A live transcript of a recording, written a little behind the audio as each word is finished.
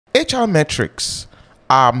HR metrics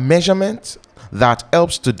are measurements that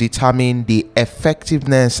helps to determine the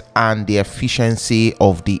effectiveness and the efficiency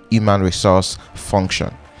of the human resource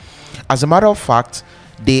function. As a matter of fact,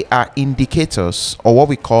 they are indicators, or what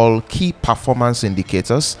we call key performance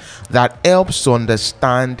indicators, that helps to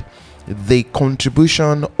understand the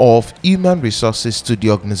contribution of human resources to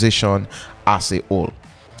the organization as a whole.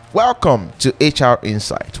 Welcome to HR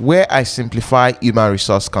Insight, where I simplify human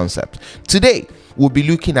resource concept. Today, we'll be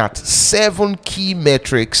looking at 7 key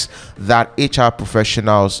metrics that HR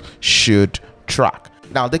professionals should track.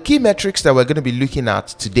 Now, the key metrics that we're going to be looking at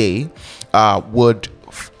today would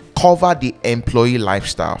cover the employee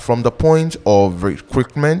lifestyle from the point of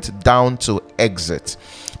recruitment down to exit.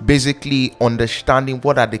 Basically, understanding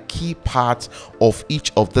what are the key parts of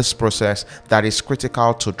each of this process that is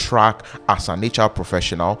critical to track as an HR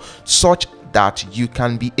professional, such that you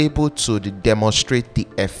can be able to demonstrate the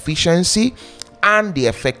efficiency and the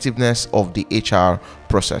effectiveness of the HR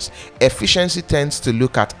process. Efficiency tends to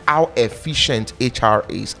look at how efficient HR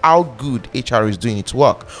is, how good HR is doing its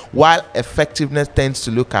work, while effectiveness tends to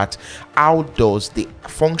look at how does the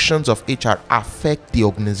functions of HR affect the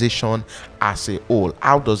organization as a whole.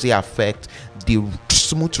 How does it affect the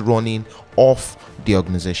smooth running of the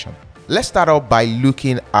organization? Let's start out by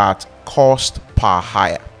looking at cost per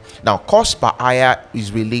hire. Now, cost per hire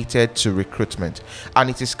is related to recruitment,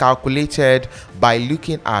 and it is calculated by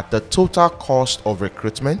looking at the total cost of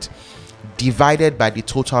recruitment divided by the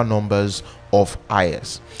total numbers of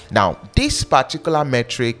hires. Now, this particular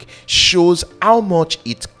metric shows how much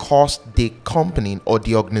it costs the company or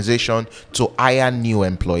the organization to hire new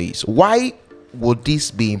employees. Why would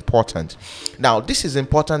this be important? Now, this is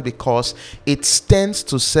important because it tends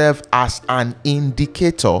to serve as an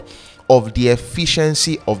indicator of the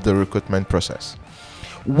efficiency of the recruitment process.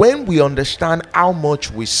 When we understand how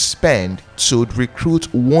much we spend to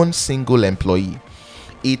recruit one single employee,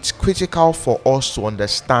 it's critical for us to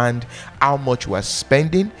understand how much we're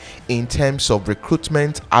spending in terms of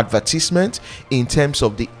recruitment, advertisement, in terms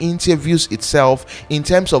of the interviews itself, in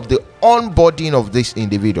terms of the onboarding of these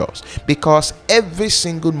individuals, because every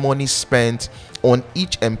single money spent on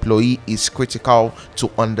each employee is critical to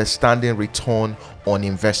understanding return on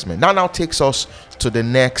investment. Now takes us to the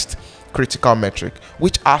next critical metric,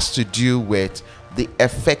 which has to do with the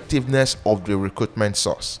effectiveness of the recruitment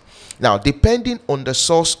source. Now, depending on the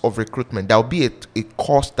source of recruitment, there will be a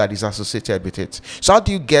cost that is associated with it. So how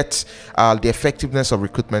do you get the effectiveness of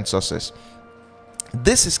recruitment sources?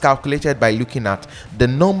 This is calculated by looking at the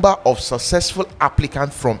number of successful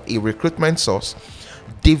applicants from a recruitment source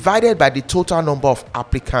divided by the total number of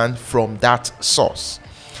applicants from that source.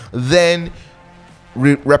 Then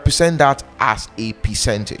represent that as a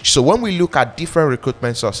percentage. So when we look at different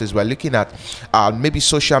recruitment sources, we're looking at maybe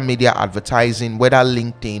social media advertising, whether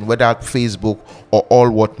LinkedIn, whether Facebook, or all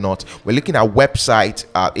whatnot. We're looking at website,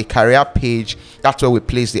 a career page, that's where we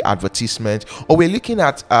place the advertisement, or we're looking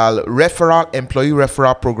at employee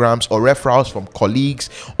referral programs or referrals from colleagues,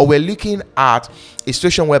 or we're looking at a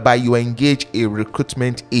situation whereby you engage a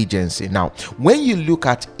recruitment agency. Now, when you look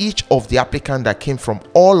at each of the applicants that came from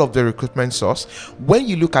all of the recruitment source, when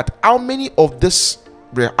you look at how many of this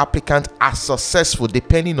applicants are successful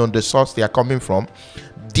depending on the source they are coming from,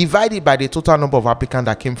 divided by the total number of applicants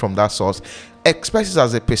that came from that source, expresses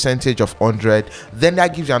as a percentage of 100, then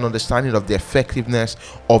that gives you an understanding of the effectiveness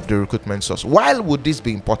of the recruitment source. Why would this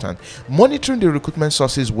be important? Monitoring the recruitment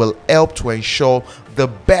sources will help to ensure the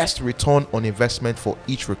best return on investment for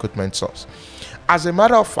each recruitment source. As a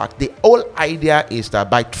matter of fact, the whole idea is that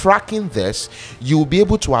by tracking this, you'll be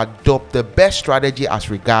able to adopt the best strategy as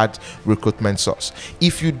regards recruitment source.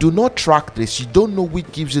 If you do not track this, you don't know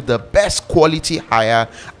which gives you the best quality hire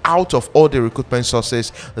out of all the recruitment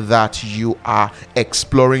sources that you are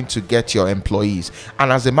exploring to get your employees.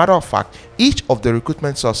 And as a matter of fact, each of the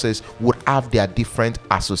recruitment sources would have their different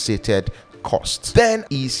associated costs. Then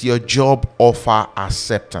is your job offer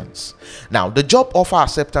acceptance. Now, the job offer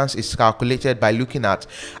acceptance is calculated by looking at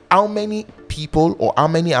how many people or how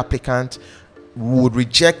many applicants would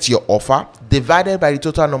reject your offer divided by the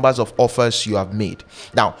total numbers of offers you have made.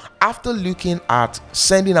 Now, after looking at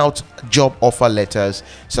sending out job offer letters,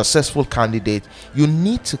 successful candidate, you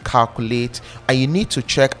need to calculate and you need to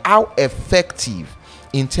check how effective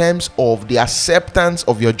in terms of the acceptance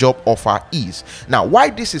of your job offer is. Now, why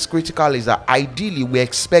this is critical is that ideally we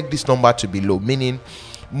expect this number to be low, meaning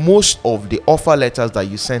most of the offer letters that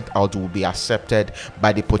you sent out will be accepted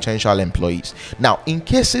by the potential employees. Now, in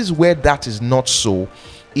cases where that is not so,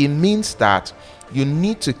 it means that you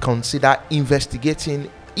need to consider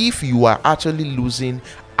investigating if you are actually losing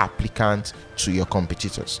applicant to your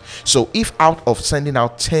competitors. So if out of sending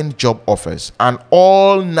out 10 job offers and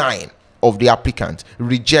all 9 of the applicants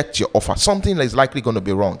reject your offer, something is likely going to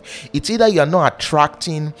be wrong. It's either you are not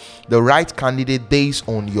attracting the right candidate based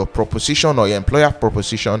on your proposition or your employer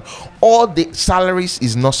proposition, or the salaries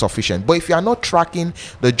is not sufficient. But if you are not tracking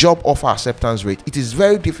the job offer acceptance rate, it is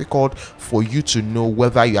very difficult for you to know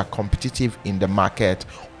whether you are competitive in the market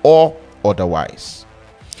or otherwise.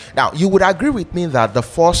 Now, you would agree with me that the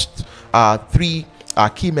first 3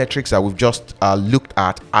 key metrics that we've just looked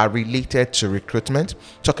at are related to recruitment,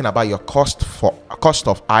 talking about your cost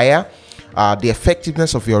of hire, the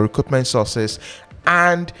effectiveness of your recruitment sources,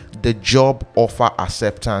 and the job offer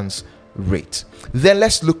acceptance rate. Then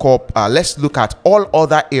let's look at all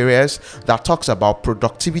other areas that talks about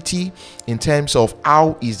productivity in terms of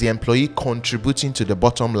how is the employee contributing to the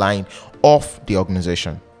bottom line of the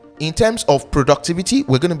organization. In terms of productivity,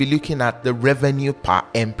 we're going to be looking at the revenue per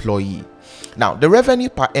employee. Now, the revenue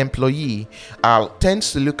per employee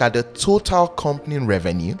tends to look at the total company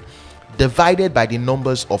revenue divided by the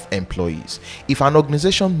numbers of employees. If an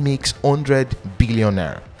organization makes 100 billion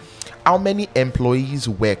naira, how many employees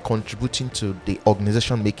were contributing to the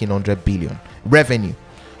organization making 100 billion revenue?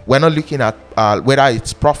 We're not looking at whether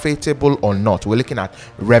it's profitable or not. We're looking at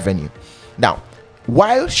revenue. Now,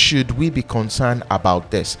 why should we be concerned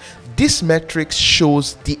about this? This metric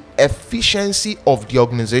shows the efficiency of the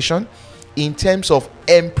organization in terms of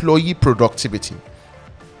employee productivity.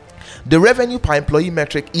 The revenue per employee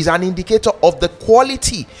metric is an indicator of the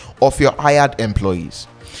quality of your hired employees.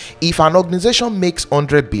 If an organization makes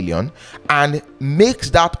 100 billion and makes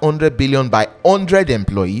that 100 billion by 100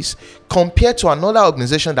 employees compared to another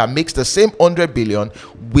organization that makes the same 100 billion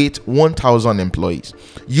with 1,000 employees,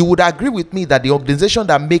 you would agree with me that the organization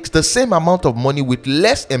that makes the same amount of money with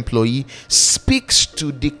less employee speaks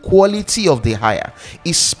to the quality of the hire.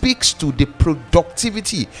 It speaks to the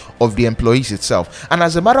productivity of the employees itself. And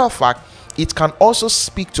as a matter of fact, it can also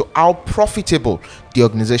speak to how profitable the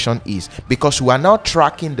organization is, because we are now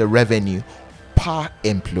tracking the revenue per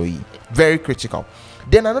employee. Very critical.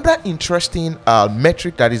 Then another interesting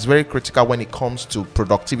metric that is very critical when it comes to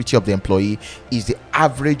productivity of the employee is the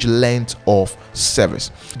average length of service.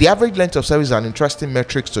 The average length of service is an interesting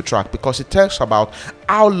metric to track because it tells about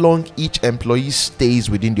how long each employee stays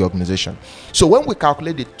within the organization. So when we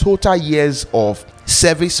calculate the total years of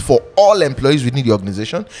service for all employees within the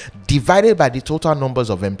organization divided by the total numbers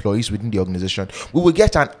of employees within the organization, we will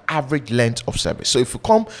get an average length of service. So if we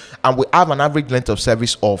come and we have an average length of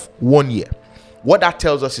service of 1 year, what that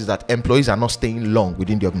tells us is that employees are not staying long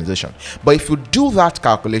within the organization. But if you do that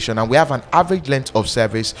calculation and we have an average length of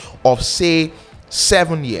service of, say,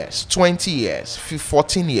 7 years, 20 years,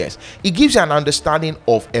 14 years, it gives you an understanding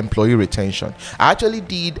of employee retention. I actually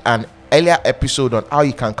did an earlier episode on how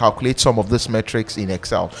you can calculate some of these metrics in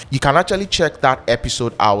Excel. You can actually check that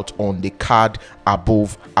episode out on the card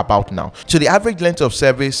above about now. So the average length of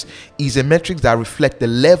service is a metric that reflects the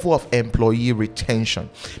level of employee retention,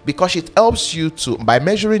 because it helps you to, by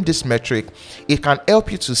measuring this metric, it can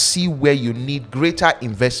help you to see where you need greater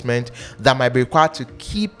investment that might be required to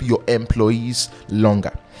keep your employees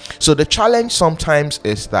longer. So the challenge sometimes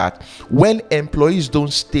is that when employees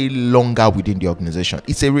don't stay longer within the organization,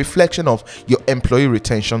 it's a reflection of your employee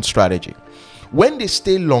retention strategy. When they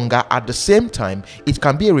stay longer at the same time, it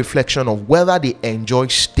can be a reflection of whether they enjoy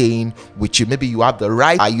staying with you. Maybe you have the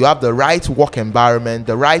right work environment,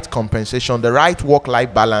 the right compensation, the right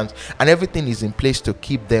work-life balance, and everything is in place to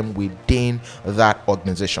keep them within that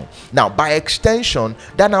organization. Now, by extension,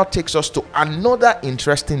 that now takes us to another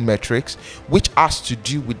interesting metrics, which has to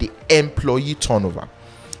do with the employee turnover.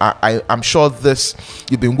 I'm sure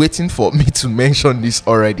you've been waiting for me to mention this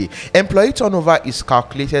already. Employee turnover is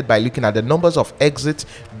calculated by looking at the numbers of exits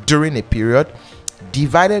during a period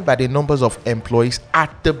divided by the numbers of employees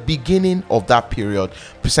at the beginning of that period.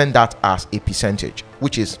 Present that as a percentage,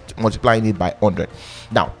 which is multiplying it by 100.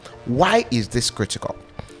 Now, why is this critical?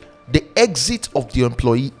 The exit of the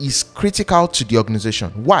employee is critical to the organization.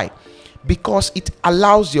 Why? Because it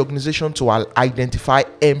allows the organization to identify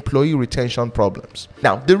employee retention problems.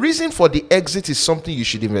 Now, the reason for the exit is something you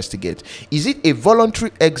should investigate. Is it a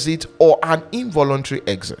voluntary exit or an involuntary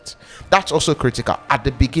exit? That's also critical at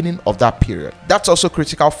the beginning of that period. That's also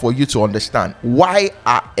critical for you to understand why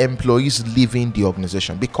are employees leaving the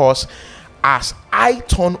organization, because as high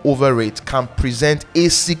turnover rate can present a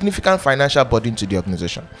significant financial burden to the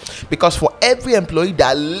organization, because for every employee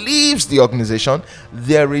that leaves the organization,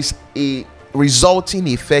 there is a resulting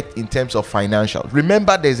effect in terms of financial.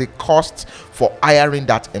 Remember, there's a cost for hiring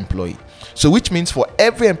that employee. So which means for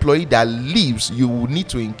every employee that leaves, you will need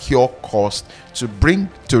to incur cost to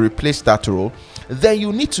replace that role. Then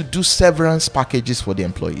you need to do severance packages for the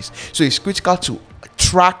employees. So it's critical to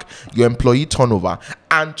track your employee turnover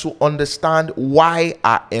and to understand why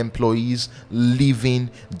are employees leaving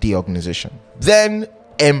the organization. Then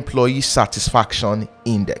employee satisfaction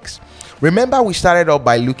index. Remember, we started off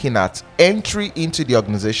by looking at entry into the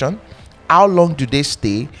organization, how long do they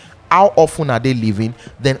stay, how often are they leaving,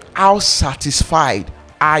 then how satisfied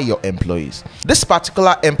are your employees. This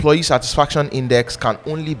particular employee satisfaction index can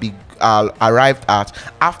only be arrived at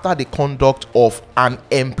after the conduct of an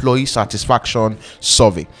employee satisfaction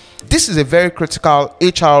survey. This is a very critical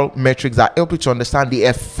HR metric that helps you to understand the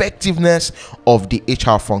effectiveness of the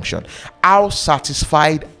HR function. How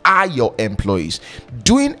satisfied are your employees?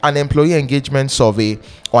 Doing an employee engagement survey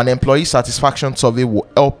or an employee satisfaction survey will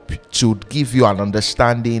help to give you an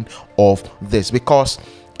understanding of this, because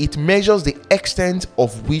it measures the extent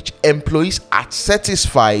of which employees are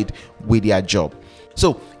satisfied with their job.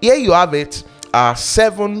 So here you have it,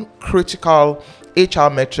 7 critical HR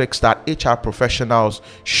metrics that HR professionals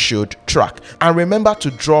should track. And remember to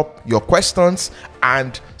drop your questions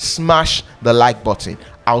and smash the like button.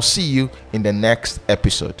 I'll see you in the next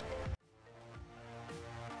episode.